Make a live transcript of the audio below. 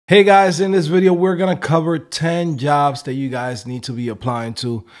Hey guys, in this video, we're going to cover 10 jobs that you guys need to be applying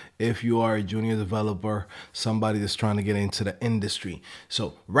to if you are a junior developer, somebody that's trying to get into the industry.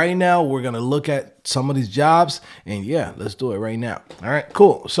 So right now, we're going to look at some of these jobs and yeah, let's do it right now. All right,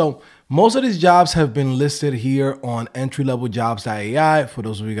 cool. So most of these jobs have been listed here on entryleveljobs.ai. For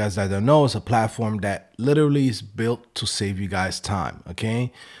those of you guys that don't know, it's a platform that literally is built to save you guys time,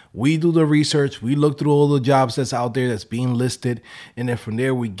 okay? We do the research, we look through all the jobs that's out there that's being listed, and then from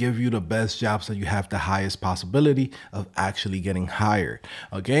there we give you the best jobs that you have the highest possibility of actually getting hired.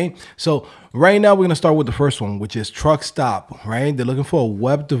 Okay, so right now we're gonna start with the first one, which is truck stop. Right, they're looking for a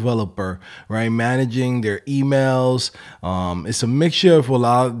web developer, right, managing their emails. It's a mixture of a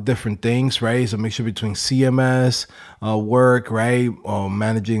lot of different things, right? It's a mixture between CMS work, right,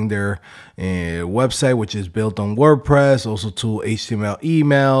 managing their website, which is built on WordPress, also to HTML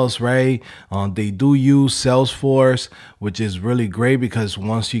emails, right? They do use Salesforce, which is really great because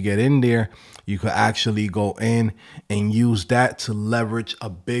once you get in there, you could actually go in and use that to leverage a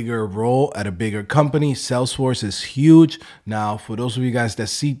bigger role at a bigger company. Salesforce is huge. Now, for those of you guys that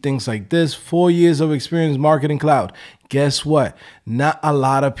see things like this, 4 years of experience marketing cloud, guess what? Not a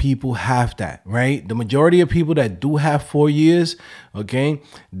lot of people have that, right? The majority of people that do have 4 years, okay,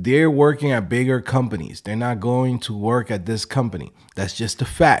 they're working at bigger companies. They're not going to work at this company. That's just the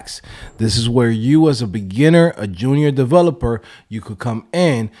facts. This is where you as a beginner, a junior developer, you could come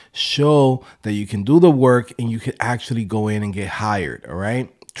in, show that you can do the work and you could actually go in and get hired, all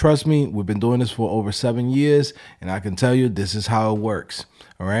right? Trust me, we've been doing this for over 7 years and I can tell you this is how it works.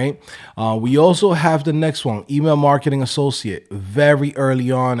 All right. We also have the next one, email marketing associate, very early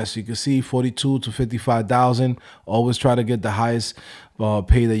on. As you can see, 42 to 55,000. Always try to get the highest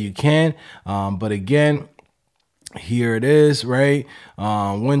pay that you can. But again, here it is, right?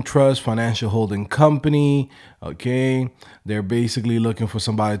 Wintrust Financial Holding Company. Okay, they're basically looking for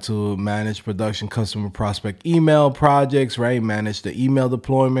somebody to manage production customer prospect email projects, right? Manage the email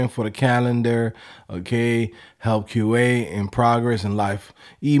deployment for the calendar. Okay, help QA in progress and live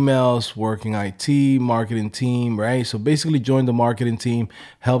emails, working IT, marketing team, right? So basically join the marketing team,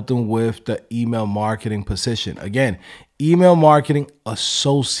 help them with the email marketing position. Again, email marketing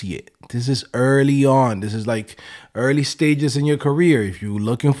associate. This is early on. This is like early stages in your career. If you're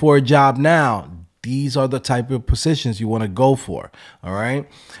looking for a job now, these are the type of positions you want to go for. All right.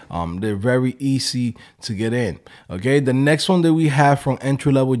 They're very easy to get in. Okay. The next one that we have from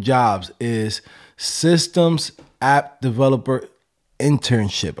entry level jobs is systems app developer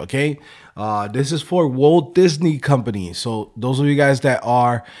internship. Okay. This is for Walt Disney Company. So those of you guys that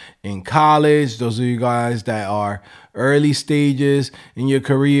are in college, those of you guys that are early stages in your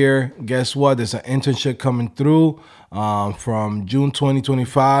career, guess what? There's an internship coming through from June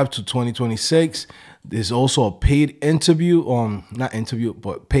 2025 to 2026. There's also a paid interview, not interview,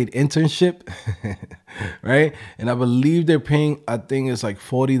 but paid internship, right? And I believe they're paying, I think it's like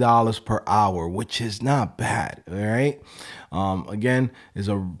 $40 per hour, which is not bad, all right? Again, it's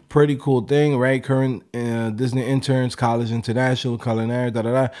a pretty cool thing, right? Current Disney interns, college international, culinary,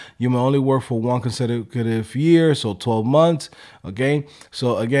 You may only work for one consecutive year, so 12 months, okay?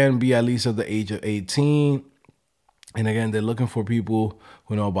 So again, be at least at the age of 18. And again, they're looking for people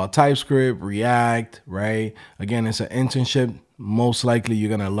who know about TypeScript, React, right? Again, it's an internship. Most likely you're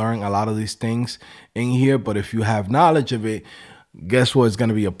going to learn a lot of these things in here. But if you have knowledge of it, guess what? It's going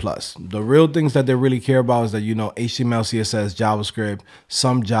to be a plus. The real things that they really care about is that you know HTML, CSS, JavaScript,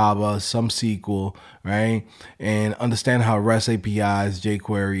 some Java, some SQL, right? And understand how REST APIs,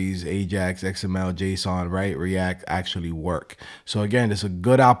 jQueries, Ajax, XML, JSON, right? React actually work. So again, it's a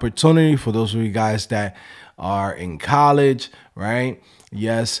good opportunity for those of you guys that are in college, right?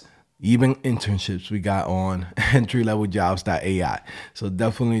 Yes, even internships we got on entryleveljobs.ai. So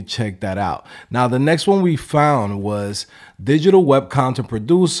definitely check that out. Now, the next one we found was digital web content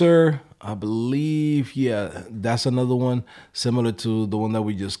producer. I believe, yeah, that's another one similar to the one that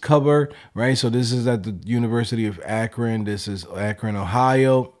we just covered, right? So this is at the University of Akron. This is Akron,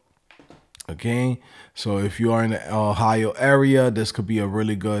 Ohio. Okay, so if you are in the Ohio area, this could be a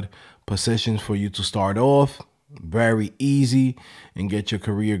really good position for you to start off. Very easy and get your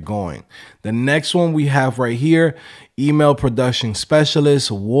career going. The next one we have right here, email production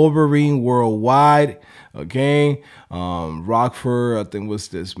specialist, Wolverine Worldwide. Okay, Rockford, I think was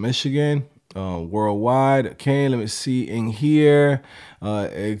this Michigan. Worldwide. Okay, let me see in here.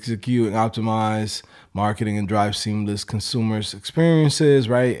 Execute and optimize marketing and drive seamless consumers experiences,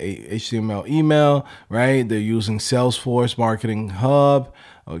 right? HTML email, right? They're using Salesforce Marketing Hub.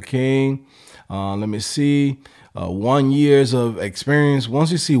 Okay, let me see. 1 years of experience.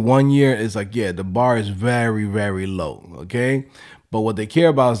 Once you see 1 year, it's like, yeah, the bar is very, very low. Okay, but what they care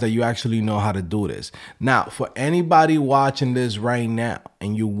about is that you actually know how to do this. Now, for anybody watching this right now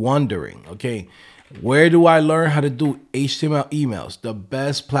and you wondering, okay, where do I learn how to do HTML emails? The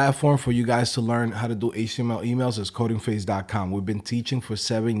best platform for you guys to learn how to do HTML emails is CodingPhase.com. We've been teaching for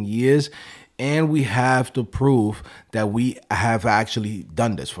 7 years, and we have to prove that we have actually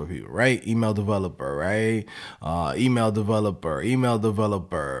done this for people, right? Email developer, right? Email developer, email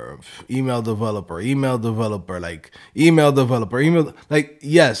developer, email developer, email developer, like email developer, email, like,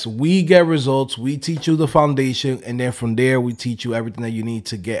 yes, we get results. We teach you the foundation, and then from there, we teach you everything that you need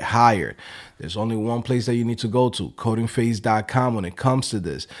to get hired. There's only one place that you need to go to, CodingPhase.com, when it comes to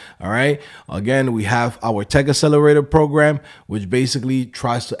this. All right. Again, we have our Tech Accelerator program, which basically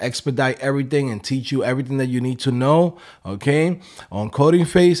tries to expedite everything and teach you everything that you need to know. Okay. On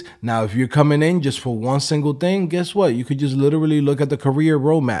CodingPhase. Now, if you're coming in just for one single thing, guess what? You could just literally look at the career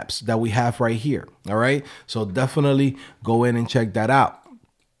roadmaps that we have right here. All right. So definitely go in and check that out.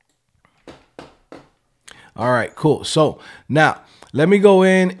 All right, cool. So now let me go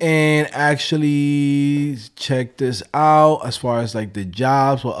in and actually check this out as far as like the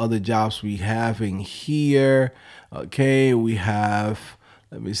jobs, what other jobs we have in here. Okay, we have,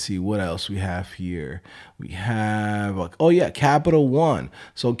 let me see what else we have here. We have, oh yeah, Capital One.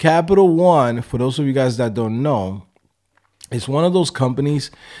 So Capital One, for those of you guys that don't know, it's one of those companies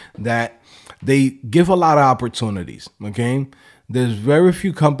that they give a lot of opportunities, okay? There's very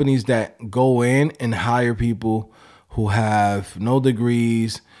few companies that go in and hire people who have no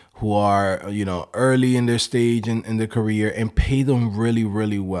degrees, who are, you know, early in their stage in their career, and pay them really,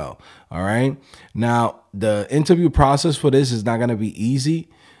 really well. All right. Now, the interview process for this is not going to be easy.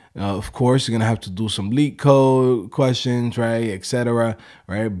 Of course, you're going to have to do some leak code questions, right, etc.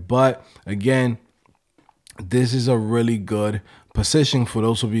 Right. But again, this is a really good position for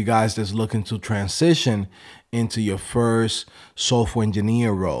those of you guys that's looking to transition into your first software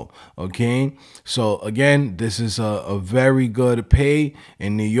engineer role. Okay, so again, this is a very good pay.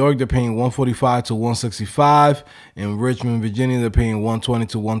 In New York, they're paying $145 to $165. In Richmond, Virginia, they're paying $120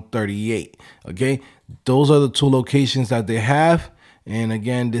 to $138. Okay, those are the two locations that they have. And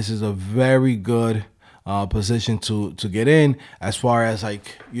again, this is a very good position to get in as far as,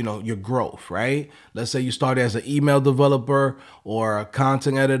 like, you know, your growth, right? Let's say you started as an email developer or a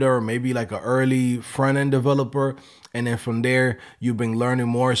content editor, or maybe like an early front-end developer, and then from there you've been learning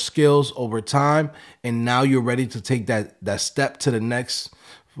more skills over time, and now you're ready to take that step to the next,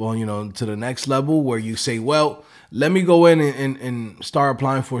 well, you know, to the next level, where you say, well, let me go in and start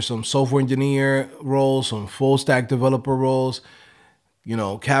applying for some software engineer roles, some full stack developer roles. You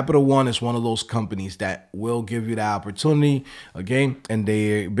know, Capital One is one of those companies that will give you the opportunity, okay? And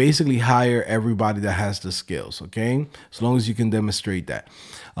they basically hire everybody that has the skills, okay? As long as you can demonstrate that.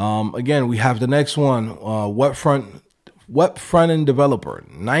 Again, we have the next one, web front-end developer,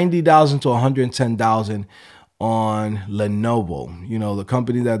 $90,000 to $110,000 on Lenovo. You know, the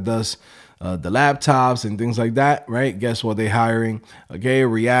company that does the laptops and things like that, right? Guess what they're hiring? Okay,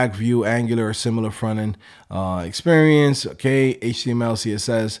 React, Vue, Angular, or similar front-end experience. Okay, HTML,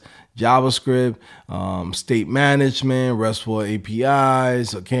 CSS, JavaScript, state management, RESTful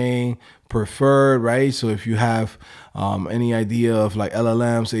APIs. Okay, preferred, right? So if you have any idea of like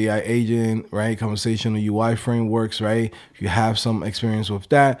LLMs, AI agent, right, conversational UI frameworks, right? If you have some experience with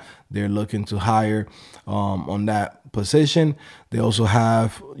that, they're looking to hire on that position. They also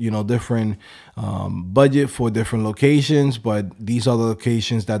have, you know, different budget for different locations, but these are the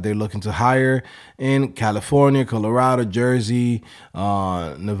locations that they're looking to hire in: California, Colorado, Jersey,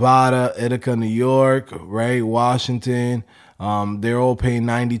 Nevada, Ithaca, New York, right, Washington. They're all paying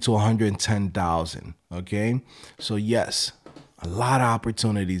 $90,000 to $110,000. Okay, so yes, a lot of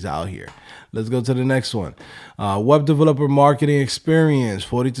opportunities out here. Let's go to the next one. Web developer marketing experience,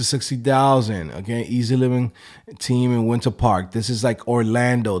 $40,000 to $60,000. Okay, easy living team in Winter Park. This is like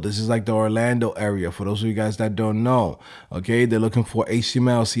Orlando. This is like the Orlando area. For those of you guys that don't know, okay, they're looking for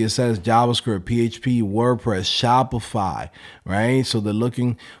HTML, CSS, JavaScript, PHP, WordPress, Shopify, right? So they're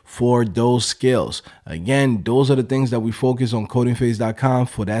looking for those skills. Again, those are the things that we focus on CodingPhase.com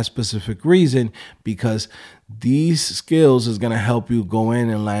for that specific reason, because these skills is going to help you go in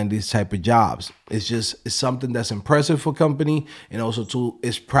and land these type of jobs. It's something that's impressive for company, and also too,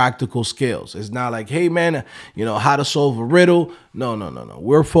 it's practical skills. It's not like, hey man, you know, how to solve a riddle. No.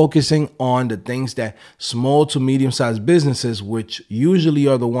 We're focusing on the things that small to medium-sized businesses, which usually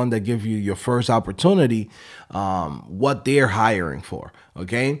are the one that give you your first opportunity, what they're hiring for.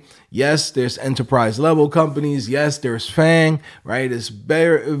 Okay. Yes, there's enterprise level companies. Yes, there's FANG, right? There's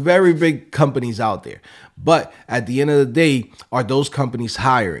very, very big companies out there. But at the end of the day, are those companies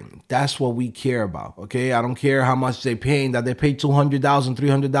hiring? That's what we care care about. Okay, I don't care how much they paying, that they pay 200,000,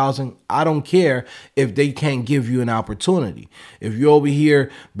 300,000. I don't care if they can't give you an opportunity. If you're over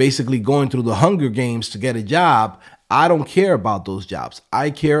here basically going through the Hunger Games to get a job, I don't care about those jobs. I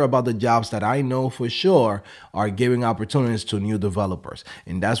care about the jobs that I know for sure are giving opportunities to new developers.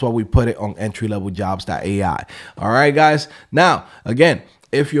 And that's why we put it on entryleveljobs.ai. All right, guys. Now, again,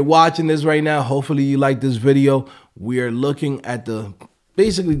 if you're watching this right now, hopefully you like this video. We are looking at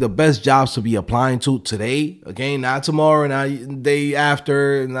basically the best jobs to be applying to today. Okay, not tomorrow, not the day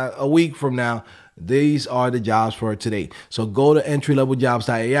after, not a week from now. These are the jobs for today. So go to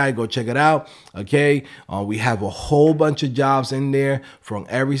entryleveljobs.ai, go check it out. Okay, we have a whole bunch of jobs in there from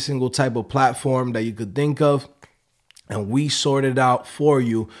every single type of platform that you could think of. And we sort it out for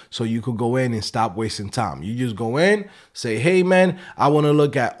you so you could go in and stop wasting time. You just go in, say, hey, man, I want to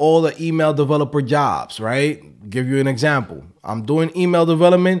look at all the email developer jobs, right? Give you an example. I'm doing email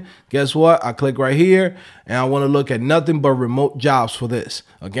development. Guess what? I click right here and I want to look at nothing but remote jobs for this.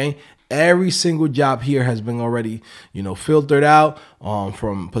 Okay. Every single job here has been already, filtered out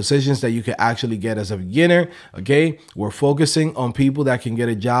from positions that you can actually get as a beginner. Okay. We're focusing on people that can get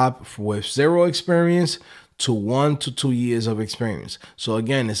a job with zero experience to 1 to 2 years of experience. So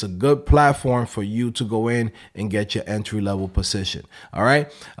again, it's a good platform for you to go in and get your entry level position. All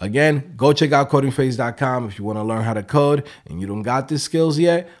right. Again, go check out CodingPhase.com if you want to learn how to code and you don't got the skills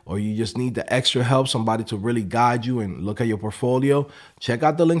yet, or you just need the extra help, somebody to really guide you and look at your portfolio. Check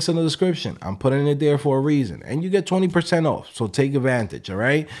out the links in the description. I'm putting it there for a reason, and you get 20% off. So take advantage. All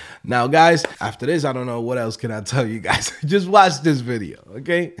right. Now, guys, after this, I don't know what else can I tell you guys. Just watch this video.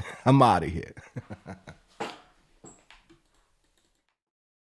 Okay. I'm out of here.